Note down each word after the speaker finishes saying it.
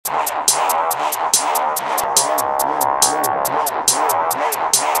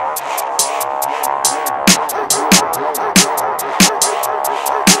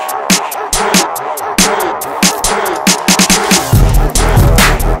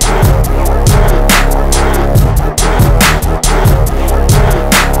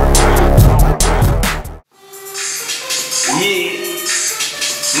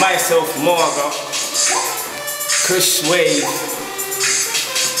Myself, Marger, Kush Wave,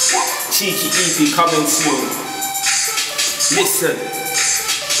 cheeky EP coming soon. Listen,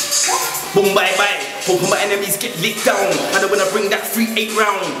 boom bye bye, hoping my enemies get licked down. And when I bring that 3-8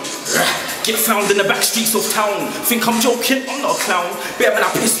 round, get found in the back streets of town. Think I'm joking? I'm not a clown. Better when I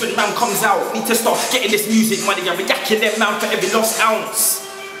piss when man comes out. Need to start getting this music money and reacting them man for every lost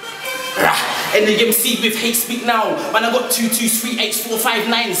ounce. And the MC with hate speak now. Man, I got 2 2s, 3 8s, 4 5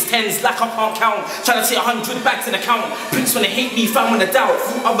 9s, 10s, like I can't count. Trying to take 100 bags in the count. Prince when they hate me, found in the doubt.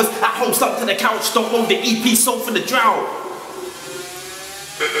 Thought I was at home, stuck to the couch. Don't know the EP sold for the drought.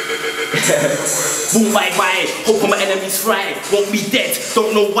 Boom bye bye, hope my enemies fry. Won't be dead,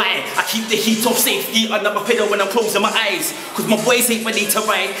 don't know why. I keep the heat off safety under my pillow when I'm closing my eyes. Cause my boys ain't ready to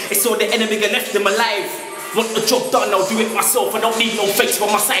ride. It's all the enemy that left them alive. Want the job done, I'll do it myself. I don't need no fakes on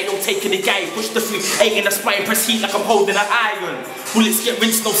my side, don't take any guy. Push the 3-8 in the spine, press heat like I'm holding an iron. Bullets get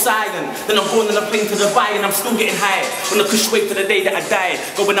rinsed, no siren. Then I'm going on a plane to Dubai and I'm still getting high. On the Kush Wave for the day that I died.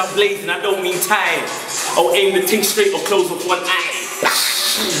 Going out blazing, I don't mean tired. I'll aim the thing straight or close with one eye.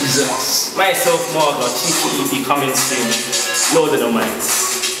 Jesus. Myself, Marger, cheeky EP coming soon. Lord of the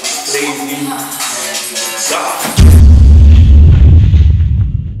Mites. Lazy. God.